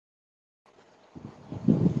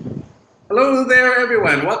Hello there,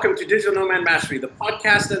 everyone. Welcome to Digital Nomad Mastery, the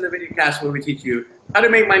podcast and the videocast where we teach you how to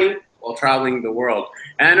make money while traveling the world.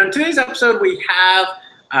 And on today's episode, we have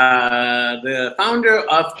the founder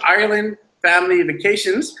of Ireland Family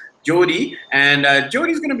Vacations, Jody. And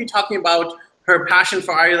Jody's going to be talking about her passion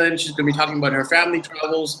for Ireland. She's going to be talking about her family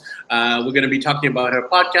travels. We're going to be talking about her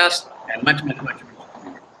podcast and much more.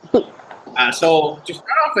 So to start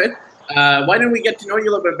off with, why don't we get to know you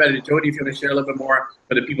a little bit better, Jody, if you want to share a little bit more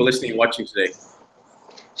for the people listening and watching today.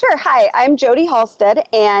 Sure. Hi, I'm Jody Halstead,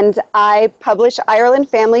 and I publish Ireland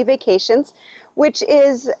Family Vacations, which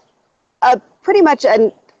is pretty much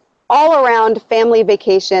an all-around family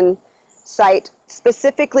vacation site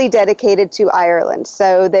specifically dedicated to Ireland.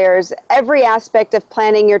 So there's every aspect of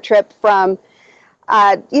planning your trip from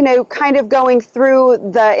kind of going through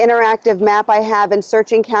the interactive map I have and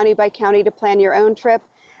searching county by county to plan your own trip,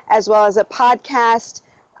 as well as a podcast,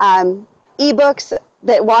 ebooks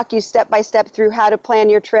that walk you step by step through how to plan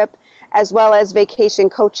your trip, as well as vacation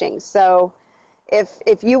coaching. So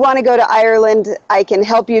if you want to go to Ireland, I can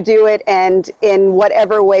help you do it, and in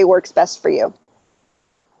whatever way works best for you.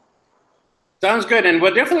 Sounds good. And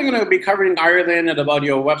we're definitely going to be covering Ireland and about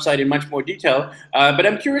your website in much more detail. But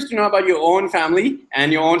I'm curious to know about your own family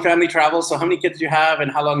and your own family travels. So how many kids do you have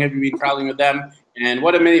and how long have you been traveling with them? And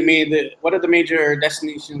what are the major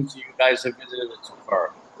destinations you guys have visited so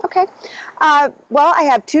far? Okay. Well, I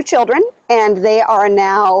have two children, and they are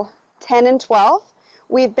now 10 and 12.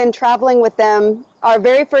 We've been traveling with them. Our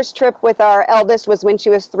very first trip with our eldest was when she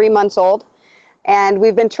was 3 months old, and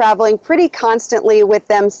we've been traveling pretty constantly with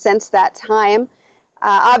them since that time.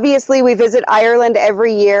 Obviously, we visit Ireland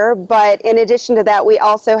every year, but in addition to that, we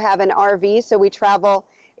also have an RV, so we travel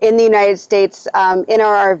in the United States in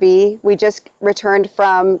our RV. We just returned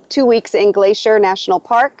from 2 weeks in Glacier National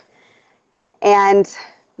Park, and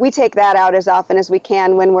we take that out as often as we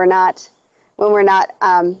can when we're not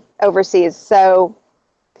overseas. So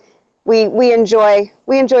we enjoy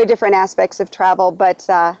different aspects of travel, but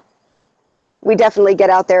we definitely get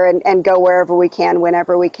out there and go wherever we can,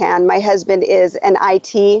 whenever we can. My husband is an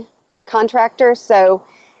IT contractor, so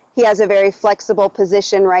he has a very flexible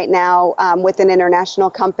position right now with an international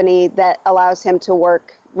company that allows him to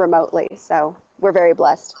work remotely. So we're very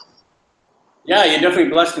blessed. Yeah, you're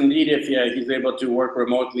definitely blessed indeed if he's able to work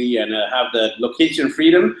remotely and have the location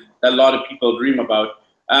freedom that a lot of people dream about.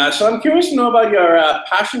 So I'm curious to know about your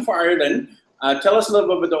passion for Ireland. Tell us a little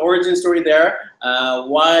bit about the origin story there.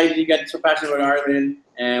 Why did you get so passionate about Ireland?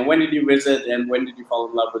 And when did you visit? And when did you fall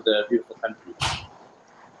in love with the beautiful country?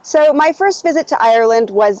 So my first visit to Ireland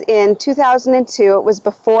was in 2002. It was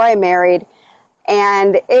before I married.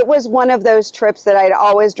 And it was one of those trips that I'd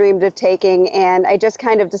always dreamed of taking. And I just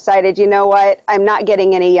kind of decided, you know what, I'm not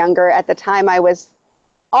getting any younger. At the time, I was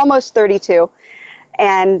almost 32.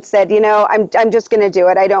 And said, I'm just going to do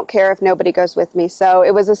it. I don't care if nobody goes with me. So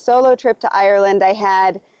it was a solo trip to Ireland. I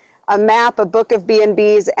had a map, a book of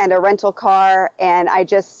B&Bs, and a rental car. And I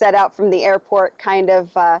just set out from the airport kind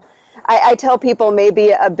of, I tell people maybe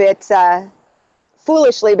a bit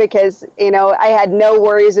foolishly because, I had no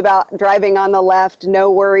worries about driving on the left, no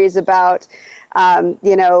worries about,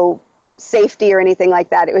 safety or anything like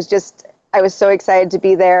that. It was just, I was so excited to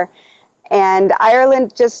be there. And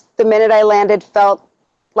Ireland, just the minute I landed, felt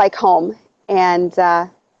like home. And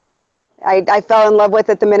I fell in love with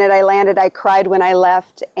it the minute I landed. I cried when I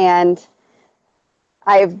left. And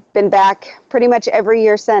I've been back pretty much every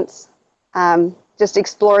year since, just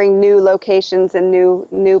exploring new locations and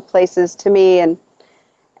new places to me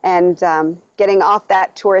and getting off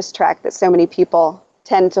that tourist track that so many people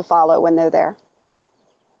tend to follow when they're there.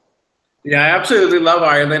 Yeah, I absolutely love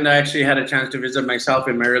Ireland. I actually had a chance to visit myself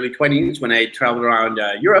in my early 20s when I traveled around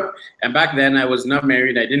Europe. And back then I was not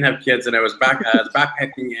married, I didn't have kids, and I was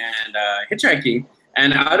backpacking and hitchhiking.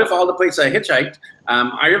 And out of all the places I hitchhiked,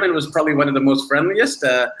 Ireland was probably one of the most friendliest.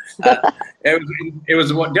 It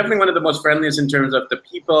was definitely one of the most friendliest in terms of the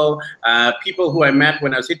people. People who I met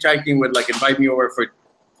when I was hitchhiking would invite me over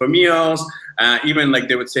for meals. Even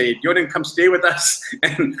they would say, Jordan, come stay with us.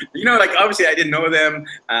 And, obviously I didn't know them,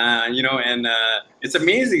 and it's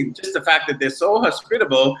amazing just the fact that they're so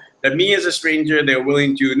hospitable that me as a stranger, they're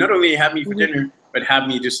willing to not only have me for dinner, but have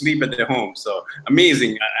me to sleep at their home. So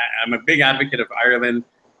amazing. I'm a big advocate of Ireland,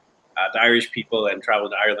 the Irish people, and travel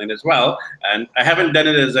to Ireland as well. And I haven't done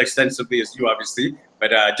it as extensively as you, obviously,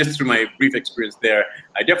 but just through my brief experience there,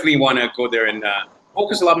 I definitely want to go there and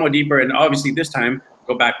focus a lot more deeper. And obviously this time,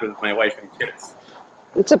 go back with my wife and kids.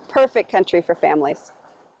 It's a perfect country for families.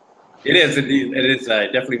 It is. It is. I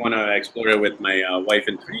definitely want to explore it with my wife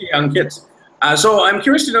and 3 young kids. So I'm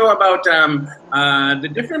curious to know about the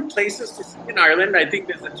different places to see in Ireland. I think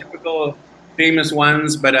there's the typical famous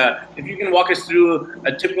ones, but if you can walk us through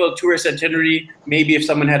a typical tourist itinerary, maybe if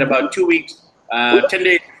someone had about 2 weeks, 10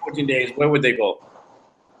 days, 14 days, where would they go?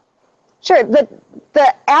 Sure.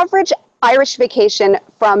 The average Irish vacation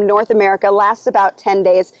from North America lasts about 10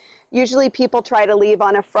 days. Usually people try to leave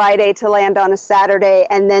on a Friday to land on a Saturday,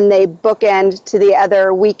 and then they bookend to the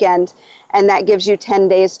other weekend, and that gives you 10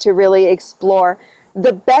 days to really explore.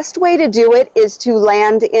 The best way to do it is to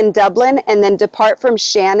land in Dublin and then depart from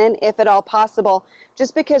Shannon, if at all possible,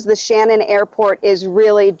 just because the Shannon airport is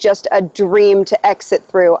really just a dream to exit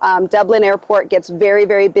through. Dublin airport gets very,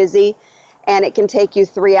 very busy, and it can take you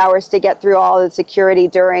 3 hours to get through all the security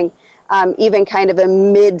during even kind of a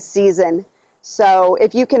mid-season. So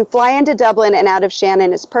if you can fly into Dublin and out of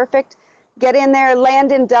Shannon, it's perfect. Get in there,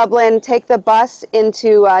 land in Dublin, take the bus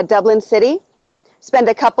into Dublin City, spend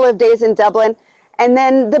a couple of days in Dublin, and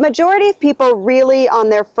then the majority of people really on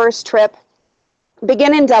their first trip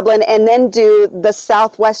begin in Dublin and then do the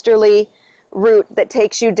southwesterly route that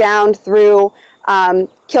takes you down through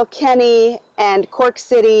Kilkenny and Cork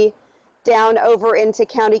City, down over into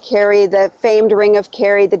County Kerry, the famed Ring of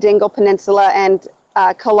Kerry, the Dingle Peninsula, and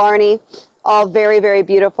Killarney, all very, very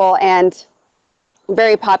beautiful and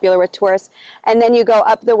very popular with tourists. And then you go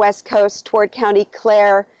up the west coast toward County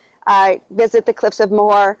Clare, visit the Cliffs of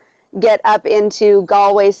Moher, get up into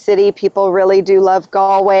Galway City. People really do love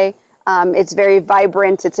Galway. It's very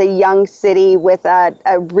vibrant. It's a young city with a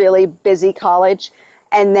really busy college,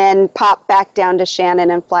 and then pop back down to Shannon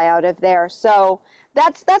and fly out of there. So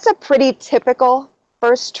that's a pretty typical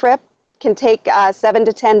first trip. Can take 7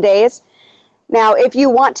 to 10 days. Now, if you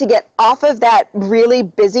want to get off of that really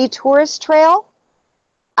busy tourist trail,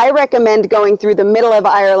 I recommend going through the middle of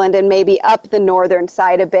Ireland and maybe up the northern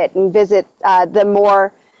side a bit and visit the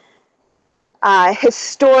more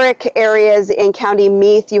historic areas in County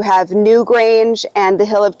Meath. You have Newgrange and the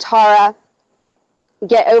Hill of Tara.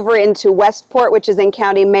 Get over into Westport, which is in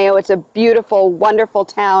County Mayo. It's a beautiful, wonderful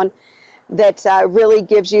town that really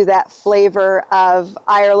gives you that flavor of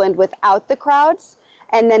Ireland without the crowds.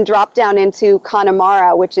 And then drop down into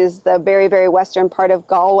Connemara, which is the very, very western part of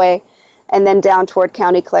Galway, and then down toward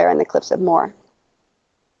County Clare and the Cliffs of Moher.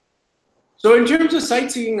 So in terms of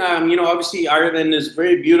sightseeing, obviously Ireland is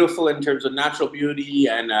very beautiful in terms of natural beauty,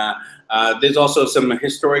 and there's also some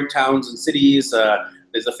historic towns and cities.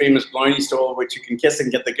 There's a famous Blarney Stone, which you can kiss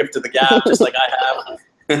and get the gift of the gab, just like I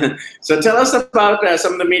have. So tell us about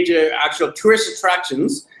some of the major actual tourist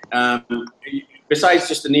attractions, besides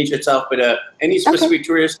just the nature itself, but any specific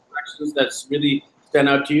tourist attractions that's really stand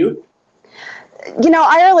out to you?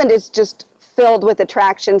 Ireland is just filled with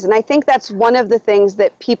attractions, and I think that's one of the things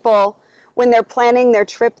that people, when they're planning their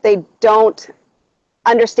trip, they don't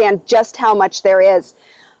understand just how much there is.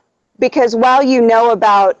 Because while you know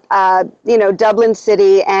about, Dublin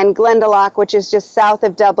City and Glendalough, which is just south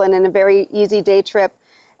of Dublin and a very easy day trip,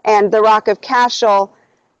 and the Rock of Cashel,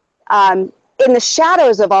 in the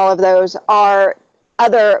shadows of all of those are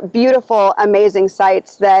other beautiful, amazing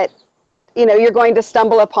sites that, you're going to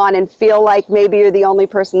stumble upon and feel like maybe you're the only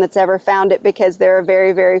person that's ever found it, because there are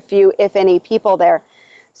very, very few, if any, people there.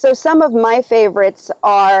 So some of my favorites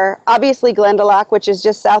are obviously Glendalough, which is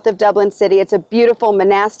just south of Dublin City. It's a beautiful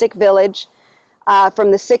monastic village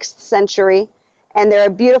from the 6th century, and there are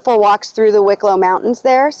beautiful walks through the Wicklow Mountains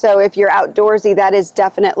there. So if you're outdoorsy, that is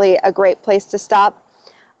definitely a great place to stop.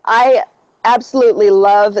 I absolutely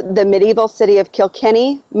love the medieval city of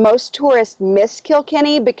Kilkenny. Most tourists miss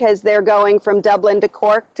Kilkenny because they're going from Dublin to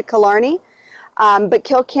Cork to Killarney. But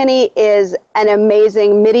Kilkenny is an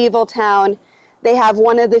amazing medieval town. They have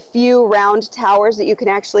one of the few round towers that you can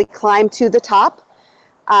actually climb to the top.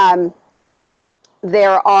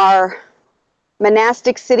 There are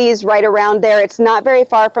monastic cities right around there. It's not very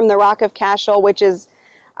far from the Rock of Cashel, which is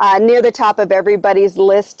near the top of everybody's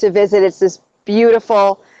list to visit. It's this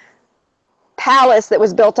beautiful palace that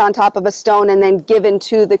was built on top of a stone and then given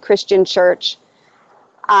to the Christian church.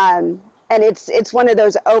 And it's one of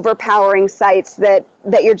those overpowering sights that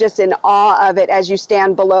you're just in awe of it as you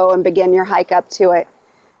stand below and begin your hike up to it.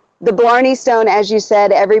 The Blarney Stone, as you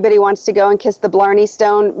said, everybody wants to go and kiss the Blarney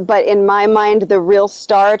Stone, but in my mind, the real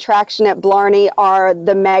star attraction at Blarney are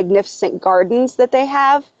the magnificent gardens that they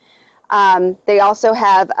have. They also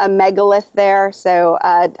have a megalith there, so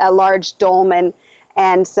a large dolmen,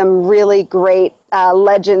 and some really great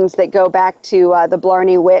legends that go back to the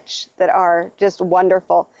Blarney Witch that are just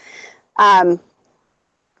wonderful. The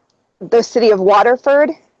city of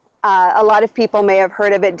Waterford, a lot of people may have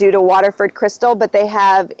heard of it due to Waterford Crystal, but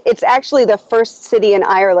it's actually the first city in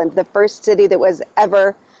Ireland, the first city that was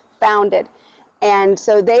ever founded. And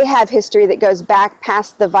so they have history that goes back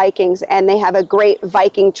past the Vikings, and they have a great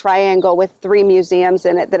Viking triangle with 3 museums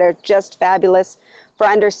in it that are just fabulous for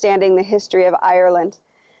understanding the history of Ireland.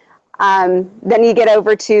 Then you get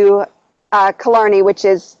over to Killarney, which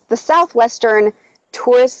is the southwestern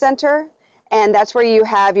tourist center, and that's where you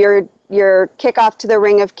have your kickoff to the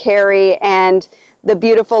Ring of Kerry and the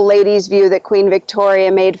beautiful ladies' view that Queen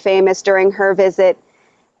Victoria made famous during her visit,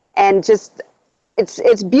 and just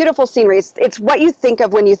it's beautiful scenery. It's what you think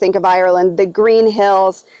of when you think of Ireland: the green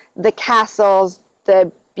hills, the castles,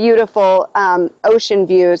 the beautiful ocean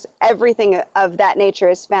views. Everything of that nature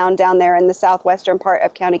is found down there in the southwestern part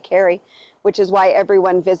of County Kerry, which is why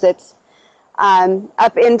everyone visits.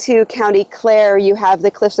 Up into County Clare, you have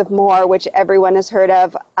the Cliffs of Moher, which everyone has heard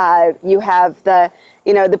of. You have the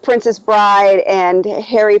Princess Bride and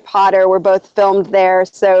Harry Potter were both filmed there,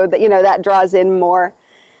 so that that draws in more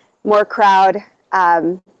crowd.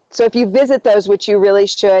 So if you visit those, which you really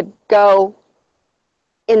should, go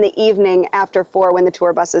in the evening after 4 when the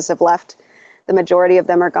tour buses have left. The majority of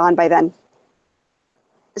them are gone by then.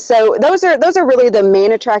 So those are really the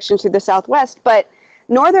main attractions to the Southwest, but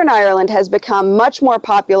Northern Ireland has become much more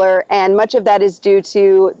popular, and much of that is due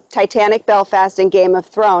to Titanic, Belfast, and Game of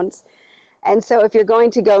Thrones. And so if you're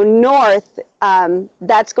going to go north,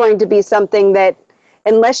 that's going to be something that,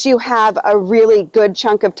 unless you have a really good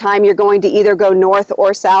chunk of time, you're going to either go north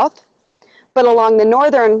or south. But along the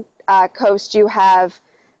northern coast, you have,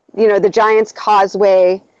 the Giant's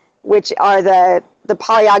Causeway, which are the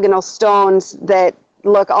polygonal stones that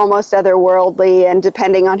look almost otherworldly, and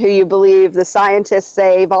depending on who you believe, the scientists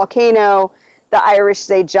say volcano, the Irish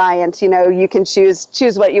say giant. You can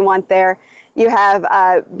choose what you want there. You have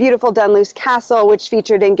beautiful Dunluce Castle, which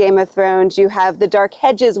featured in Game of Thrones. You have the Dark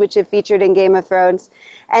Hedges, which have featured in Game of Thrones.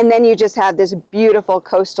 And then you just have this beautiful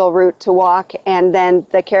coastal route to walk, and then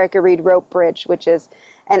the Carrick-a-Reid Rope Bridge, which is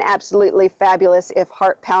an absolutely fabulous, if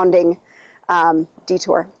heart-pounding,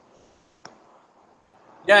 detour.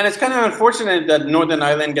 Yeah, and it's kind of unfortunate that Northern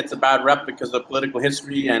Ireland gets a bad rep because of political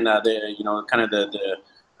history and the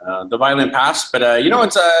violent past. But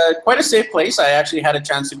it's quite a safe place. I actually had a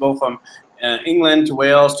chance to go from England to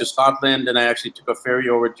Wales to Scotland, and I actually took a ferry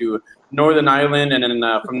over to Northern Ireland, and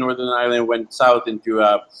then from Northern Ireland went south into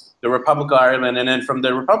the Republic of Ireland, and then from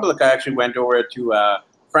the Republic I actually went over to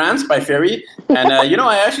France by ferry, and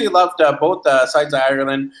I actually loved both sides of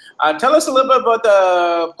Ireland. Tell us a little bit about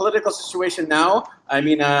the political situation now. I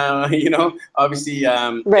mean, obviously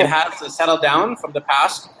Right. It has settled down from the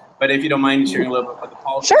past, but if you don't mind sharing a little bit about the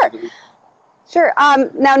politics. Sure. of the region. Sure.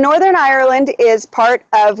 Now, Northern Ireland is part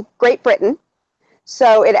of Great Britain,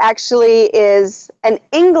 so it actually is an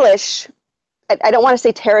English, I don't want to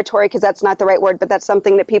say territory because that's not the right word, but that's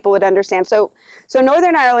something that people would understand. So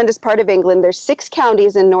Northern Ireland is part of England. There's 6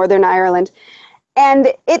 counties in Northern Ireland,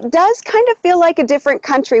 and it does kind of feel like a different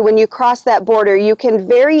country when you cross that border. You can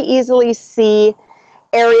very easily see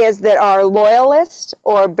areas that are loyalist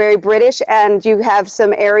or very British, and you have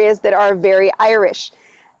some areas that are very Irish.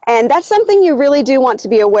 And that's something you really do want to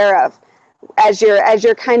be aware of as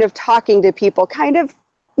you're kind of talking to people, kind of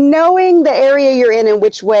knowing the area you're in and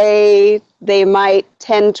which way they might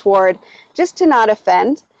tend toward, just to not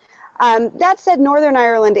offend. That said, Northern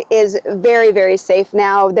Ireland is very, very safe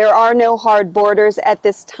now. There are no hard borders at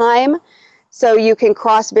this time, so you can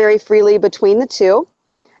cross very freely between the two.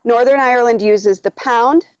 Northern Ireland uses the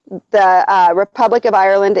pound. The Republic of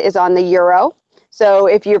Ireland is on the euro. So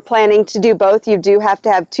if you're planning to do both, you do have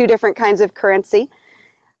to have 2 different kinds of currency.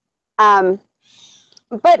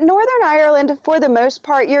 But Northern Ireland, for the most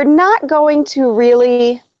part, you're not going to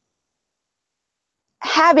really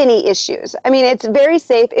have any issues. I mean, it's very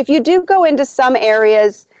safe. If you do go into some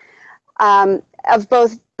areas of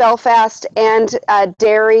both Belfast and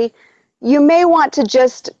Derry, you may want to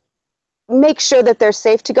just make sure that they're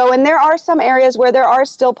safe to go. And there are some areas where there are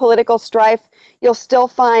still political strife. You'll still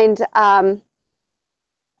find,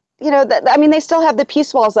 they still have the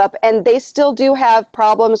peace walls up, and they still do have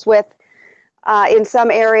problems with, in some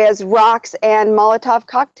areas, rocks and Molotov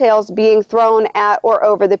cocktails being thrown at or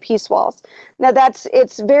over the peace walls. Now,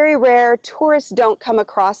 it's very rare. Tourists don't come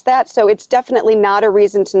across that, so it's definitely not a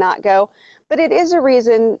reason to not go. But it is a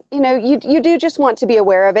reason, you do just want to be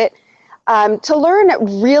aware of it. To learn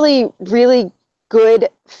really, really good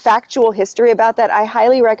factual history about that, I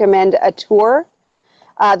highly recommend a tour.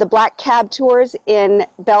 The Black Cab tours in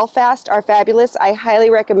Belfast are fabulous. I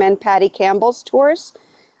highly recommend Patty Campbell's tours.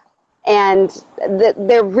 And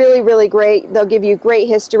they're really, really great. They'll give you great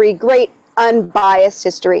history, great unbiased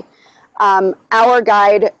history. Our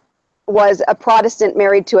guide was a Protestant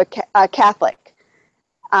married to a Catholic.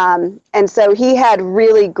 And so he had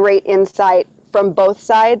really great insight from both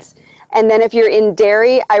sides. And then if you're in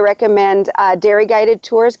Derry, I recommend Derry Guided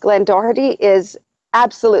Tours. Glenn Doherty is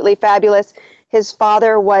absolutely fabulous. His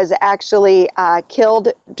father was actually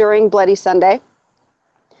killed during Bloody Sunday.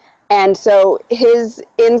 And so his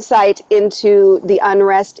insight into the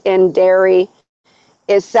unrest in Derry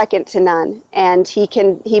is second to none. And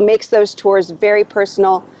he makes those tours very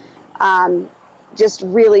personal, just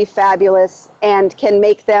really fabulous, and can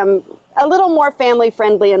make them a little more family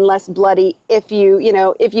friendly and less bloody if you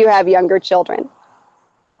have younger children.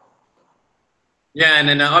 Yeah, and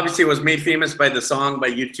then obviously it was made famous by the song by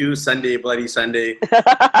U2, Sunday, Bloody Sunday.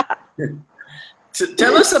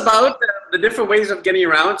 Tell us about the different ways of getting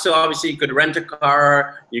around. So obviously you could rent a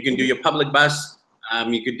car, you can do your public bus,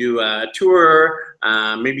 you could do a tour,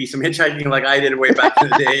 maybe some hitchhiking like I did way back in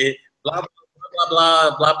the day, blah, blah, blah,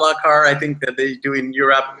 blah, blah, blah car, I think that they do in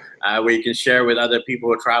Europe, where you can share with other people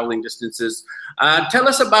who are traveling distances. Tell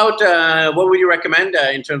us about what would you recommend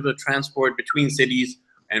in terms of transport between cities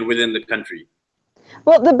and within the country?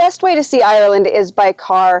 Well, the best way to see Ireland is by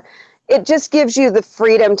car. It just gives you the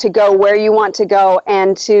freedom to go where you want to go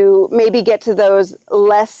and to maybe get to those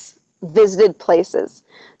less visited places.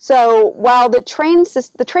 So while the train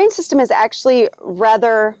system is actually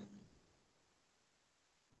rather,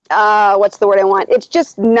 what's the word I want? It's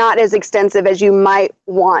just not as extensive as you might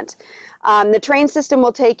want. The train system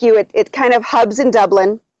will take you, it kind of hubs in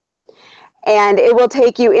Dublin, and it will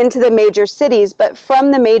take you into the major cities, but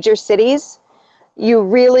from the major cities, you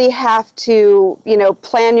really have to,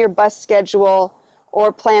 plan your bus schedule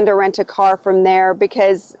or plan to rent a car from there,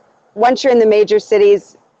 because once you're in the major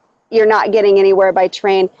cities, you're not getting anywhere by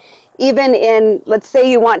train. Even in, let's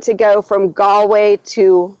say you want to go from Galway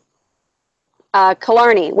to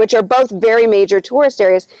Killarney, which are both very major tourist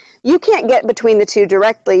areas, you can't get between the two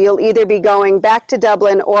directly. You'll either be going back to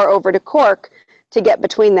Dublin or over to Cork to get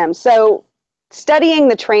between them. So studying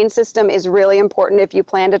the train system is really important if you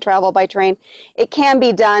plan to travel by train. It can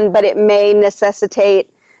be done, but it may necessitate,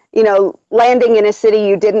 landing in a city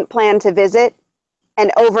you didn't plan to visit and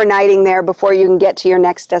overnighting there before you can get to your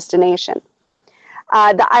next destination.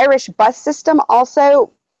 The Irish bus system also,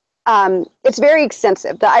 it's very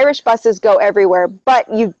extensive. The Irish buses go everywhere, but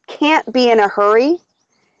you can't be in a hurry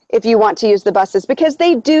if you want to use the buses, because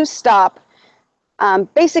they do stop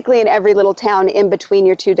basically in every little town in between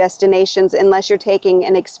your two destinations, unless you're taking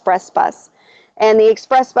an express bus. And the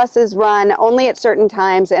express buses run only at certain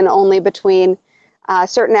times and only between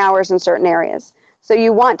certain hours in certain areas. So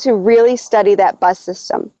you want to really study that bus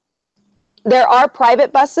system. There are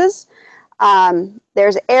private buses.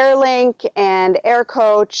 There's Airlink and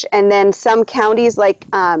Aircoach, and then some counties like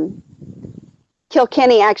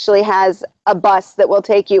Kilkenny actually has a bus that will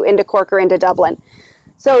take you into Cork or into Dublin.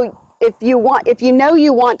 So if you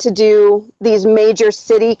want to do these major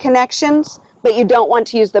city connections, but you don't want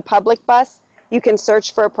to use the public bus, you can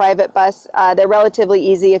search for a private bus. They're relatively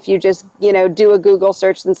easy. If you just, do a Google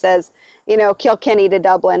search that says, Kilkenny to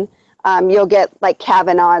Dublin, you'll get like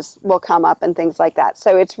Kavanagh's will come up and things like that.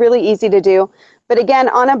 So it's really easy to do. But again,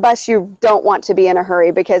 on a bus, you don't want to be in a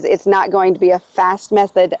hurry because it's not going to be a fast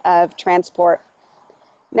method of transport.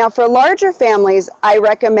 Now, for larger families, I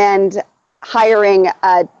recommend hiring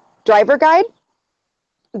a driver guide,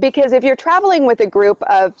 because if you're traveling with a group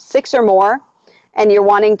of 6 or more and you're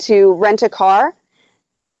wanting to rent a car,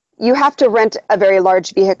 you have to rent a very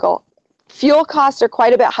large vehicle. Fuel costs are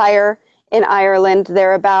quite a bit higher in Ireland.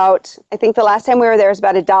 They're about, I think the last time we were there was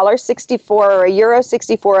about $1.64 or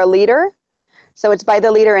 €1.64 a liter. So it's by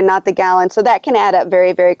the liter and not the gallon. So that can add up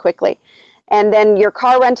very, very quickly. And then your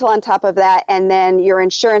car rental on top of that, and then your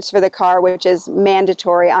insurance for the car, which is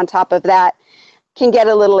mandatory on top of that, can get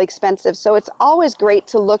a little expensive. So it's always great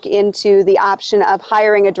to look into the option of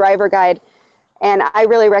hiring a driver guide. And I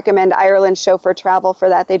really recommend Ireland Chauffeur Travel for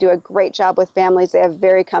that. They do a great job with families. They have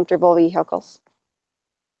very comfortable vehicles.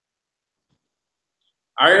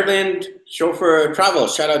 Ireland Chauffeur Travel,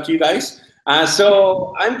 shout out to you guys.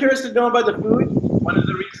 So I'm curious to know about the food. One of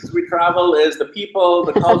the reasons we travel is the people,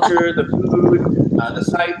 the culture, the food, the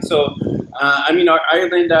sights. So,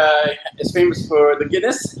 Ireland is famous for the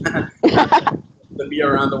Guinness, the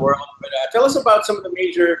beer around the world. But tell us about some of the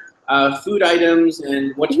major food items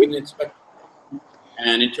and what you can expect,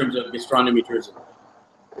 and in terms of gastronomy tourism.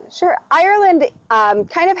 Sure. Ireland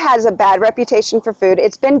kind of has a bad reputation for food.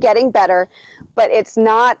 It's been getting better, but it's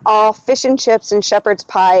not all fish and chips and shepherd's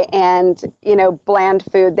pie and, bland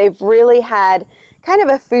food. They've really had kind of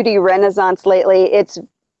a foodie renaissance lately.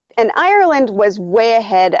 And Ireland was way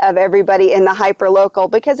ahead of everybody in the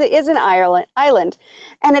hyperlocal because it is an island,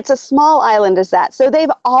 and it's a small island as that. So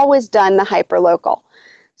they've always done the hyperlocal.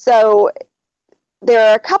 So there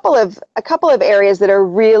are a couple of areas that are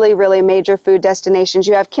really, really major food destinations.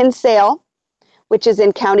 You have Kinsale, which is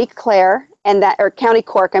in County Clare, or County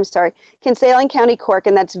Cork, I'm sorry. Kinsale and County Cork,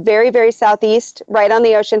 and that's very, very southeast, right on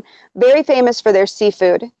the ocean. Very famous for their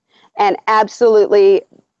seafood, and absolutely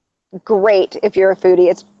great if you're a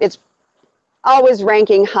foodie. It's always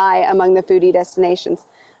ranking high among the foodie destinations.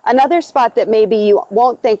 Another spot that maybe you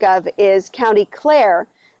won't think of is County Clare,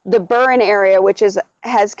 the Burren area, which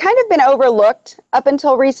has kind of been overlooked up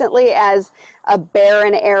until recently as a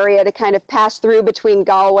barren area to kind of pass through between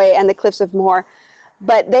Galway and the Cliffs of Moher.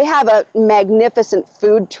 But they have a magnificent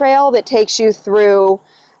food trail that takes you through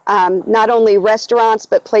not only restaurants,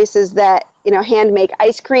 but places that, hand make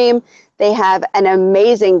ice cream. They have an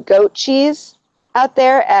amazing goat cheese out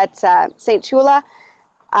there at St. Chula,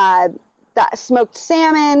 the smoked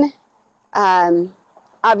salmon,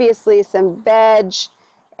 obviously some veg,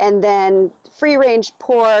 and then free-range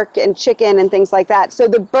pork and chicken and things like that. So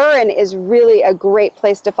the Burren is really a great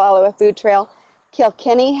place to follow a food trail.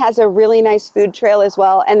 Kilkenny has a really nice food trail as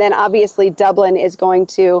well. And then obviously Dublin is going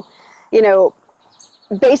to,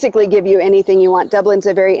 basically give you anything you want. Dublin's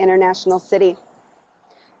a very international city.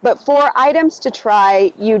 But for items to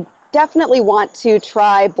try, you definitely want to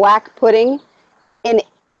try black pudding in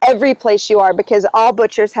every place you are, because all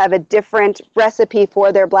butchers have a different recipe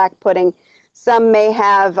for their black pudding. Some may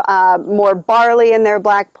have more barley in their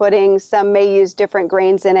black pudding. Some may use different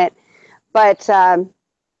grains in it. But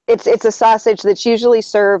it's a sausage that's usually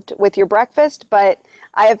served with your breakfast, but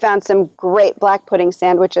I have found some great black pudding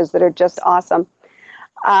sandwiches that are just awesome.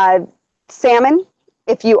 Salmon,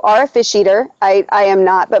 if you are a fish eater, I am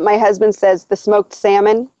not, but my husband says the smoked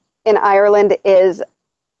salmon in Ireland is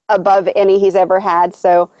above any he's ever had.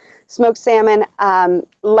 So smoked salmon,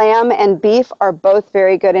 lamb and beef are both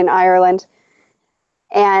very good in Ireland.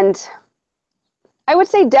 And I would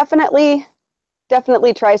say definitely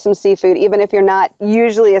try some seafood, even if you're not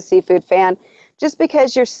usually a seafood fan, just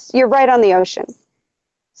because you're right on the ocean.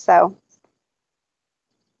 So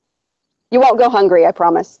you won't go hungry, I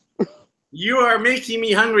promise. You are making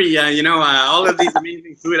me hungry. All of these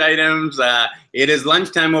amazing food items. It is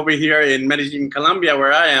lunchtime over here in Medellin, Colombia,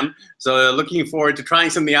 where I am. So looking forward to trying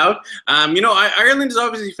something out. Ireland is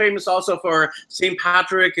obviously famous also for St.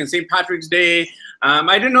 Patrick and St. Patrick's Day.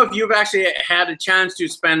 I don't know if you've actually had a chance to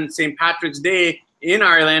spend St. Patrick's Day in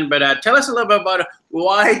Ireland, but tell us a little bit about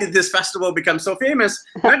why did this festival become so famous?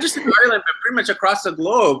 Not just in Ireland, but pretty much across the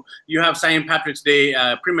globe. You have St. Patrick's Day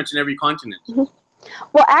pretty much in every continent. Mm-hmm.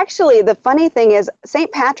 Well, actually, the funny thing is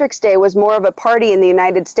St. Patrick's Day was more of a party in the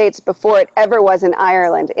United States before it ever was in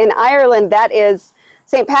Ireland. In Ireland,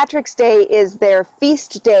 St. Patrick's Day is their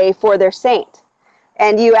feast day for their saint.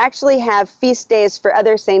 And you actually have feast days for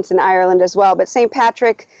other saints in Ireland as well. But St.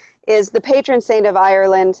 Patrick is the patron saint of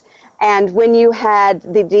Ireland. And when you had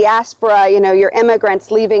the diaspora, your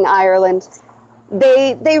immigrants leaving Ireland,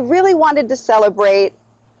 they really wanted to celebrate,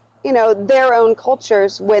 their own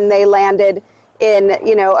cultures when they landed in,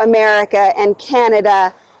 America and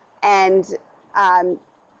Canada and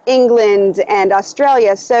England and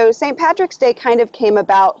Australia. So St. Patrick's Day kind of came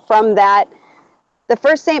about from that. The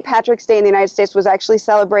first St. Patrick's Day in the United States was actually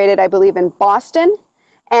celebrated, I believe, in Boston.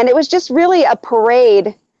 And it was just really a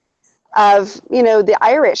parade of, the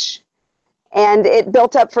Irish. And it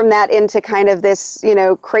built up from that into kind of this,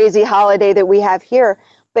 crazy holiday that we have here.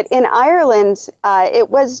 But in Ireland, it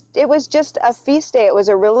was just a feast day. It was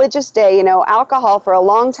a religious day. Alcohol for a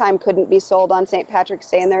long time couldn't be sold on St. Patrick's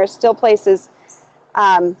Day, and there are still places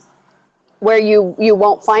where you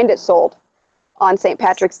won't find it sold on St.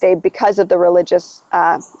 Patrick's Day because of the religious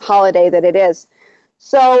holiday that it is.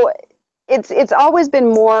 So it's always been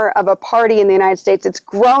more of a party in the United States. It's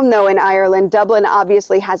grown, though, in Ireland. Dublin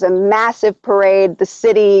obviously has a massive parade. The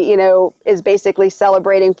city, is basically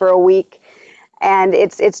celebrating for a week. And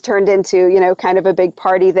it's turned into, kind of a big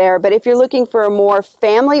party there. But if you're looking for a more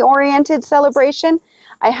family-oriented celebration,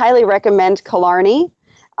 I highly recommend Killarney.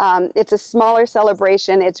 It's a smaller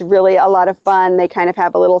celebration. It's really a lot of fun. They kind of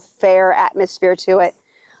have a little fair atmosphere to it.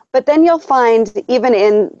 But then you'll find even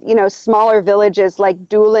in, smaller villages like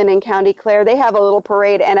Doolin in County Clare, they have a little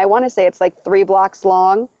parade. And I want to say it's like 3 blocks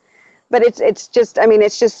long. But it's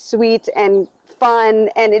just sweet and fun.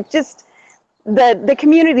 And it just... The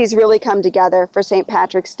communities really come together for St.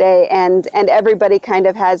 Patrick's Day, and everybody kind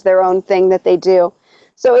of has their own thing that they do.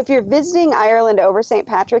 So if you're visiting Ireland over St.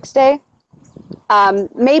 Patrick's Day,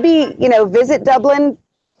 maybe, visit Dublin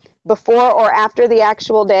before or after the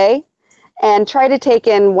actual day and try to take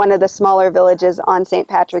in one of the smaller villages on St.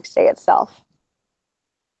 Patrick's Day itself.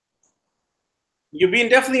 You've been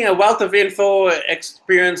definitely a wealth of info,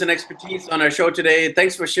 experience, and expertise on our show today.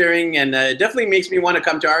 Thanks for sharing, and it definitely makes me want to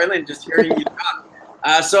come to Ireland just hearing you talk.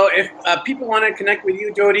 So if people want to connect with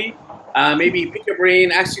you, Jody, maybe pick your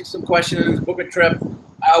brain, ask you some questions, book a trip,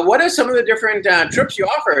 what are some of the different trips you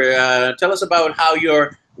offer? Tell us about how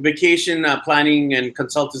your vacation planning and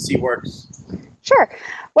consultancy works. Sure.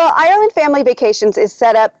 Well, Ireland Family Vacations is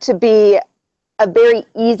set up to be a very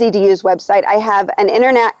easy to use website. I have an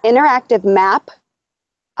interactive map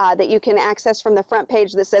that you can access from the front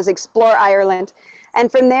page that says Explore Ireland.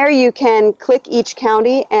 And from there you can click each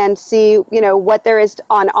county and see, what there is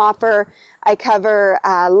on offer. I cover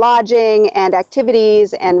lodging and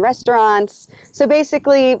activities and restaurants. So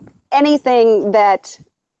basically anything that,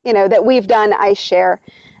 that we've done, I share.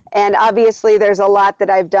 And obviously there's a lot that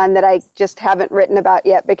I've done that I just haven't written about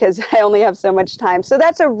yet because I only have so much time. So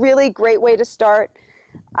that's a really great way to start.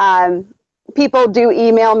 People do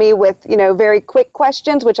email me with, very quick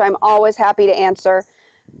questions, which I'm always happy to answer.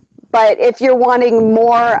 But if you're wanting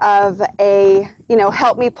more of a,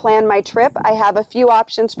 help me plan my trip, I have a few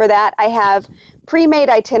options for that. I have pre-made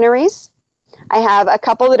itineraries. I have a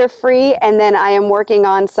couple that are free, and then I am working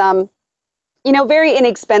on some, very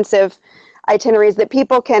inexpensive itineraries that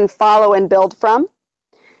people can follow and build from.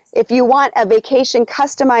 If you want a vacation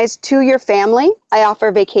customized to your family, I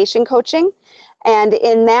offer vacation coaching. And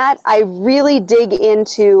in that, I really dig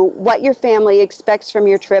into what your family expects from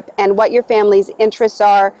your trip and what your family's interests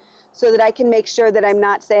are so that I can make sure that I'm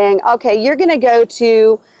not saying, okay, you're going to go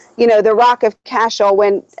to, the Rock of Cashel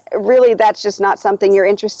when really that's just not something you're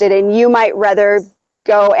interested in. You might rather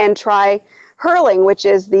go and try hurling, which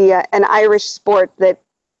is an Irish sport that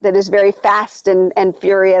is very fast and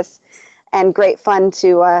furious and great fun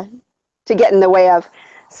to get in the way of.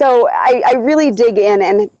 So I really dig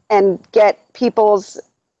in and get people's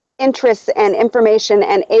interests and information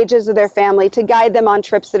and ages of their family to guide them on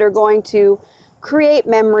trips that are going to create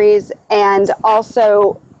memories and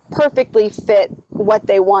also perfectly fit what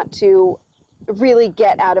they want to really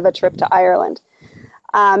get out of a trip to Ireland.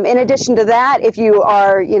 In addition to that, if you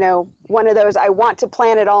are, one of those, I want to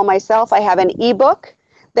plan it all myself, I have an ebook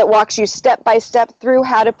that walks you step by step through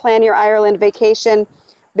how to plan your Ireland vacation,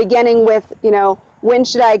 beginning with, when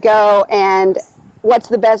should I go and what's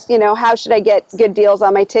the best, how should I get good deals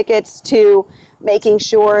on my tickets, to making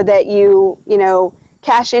sure that you,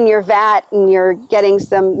 cash in your VAT and you're getting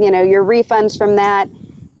some, your refunds from that,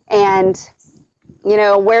 and,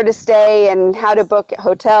 where to stay and how to book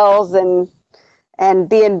hotels and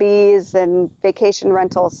B&Bs and vacation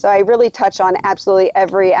rentals. So I really touch on absolutely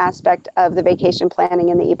every aspect of the vacation planning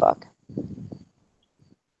in the ebook.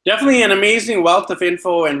 Definitely an amazing wealth of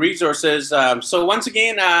info and resources. So once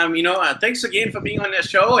again, thanks again for being on this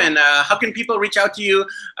show. And how can people reach out to you?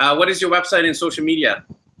 What is your website and social media?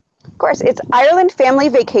 Of course, it's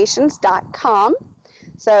IrelandFamilyVacations.com.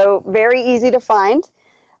 So very easy to find.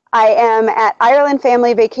 I am at Ireland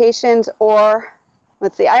Family Vacations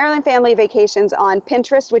Ireland Family Vacations on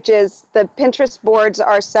Pinterest, which is the Pinterest boards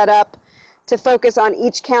are set up to focus on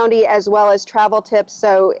each county as well as travel tips.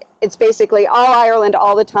 So it's basically all Ireland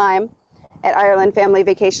all the time at Ireland Family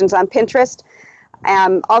Vacations on Pinterest.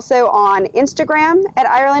 Also on Instagram at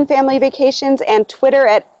Ireland Family Vacations and Twitter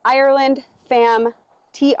at Ireland Fam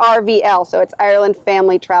TRVL. So it's Ireland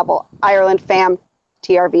Family Travel, Ireland Fam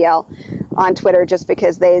TRVL on Twitter, just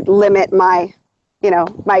because they limit my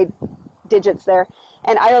digits there.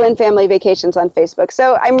 And Ireland Family Vacations on Facebook.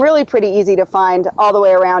 So I'm really pretty easy to find all the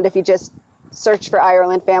way around if you just search for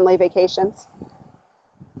Ireland Family Vacations.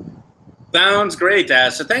 Sounds great.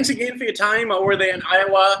 So thanks again for your time over there in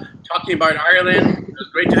Iowa talking about Ireland. It was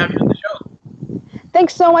great to have you on the show.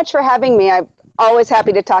 Thanks so much for having me. I'm always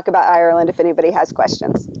happy to talk about Ireland if anybody has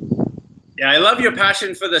questions. Yeah, I love your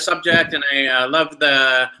passion for the subject, and I love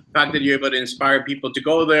the fact that you're able to inspire people to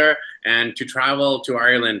go there and to travel to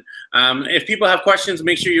Ireland. If people have questions,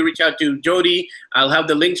 make sure you reach out to Jody. I'll have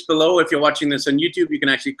the links below. If you're watching this on YouTube, you can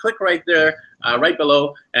actually click right there, right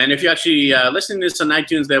below. And if you're actually listening to this on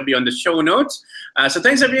iTunes, they'll be on the show notes. So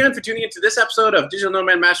thanks everyone for tuning into this episode of Digital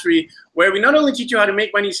Nomad Mastery, where we not only teach you how to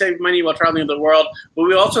make money, save money while traveling the world, but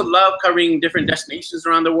we also love covering different destinations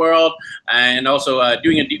around the world and also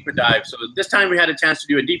doing a deeper dive. So this time we had a chance to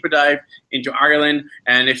do a deeper dive into Ireland.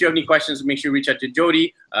 And if you have any questions, make sure you reach out to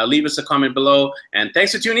Jody. Leave us a comment below. And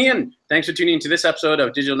thanks for tuning in. Thanks for tuning into this episode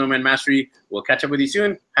of Digital Nomad Mastery. We'll catch up with you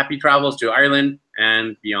soon. Happy travels to Ireland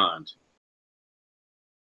and beyond.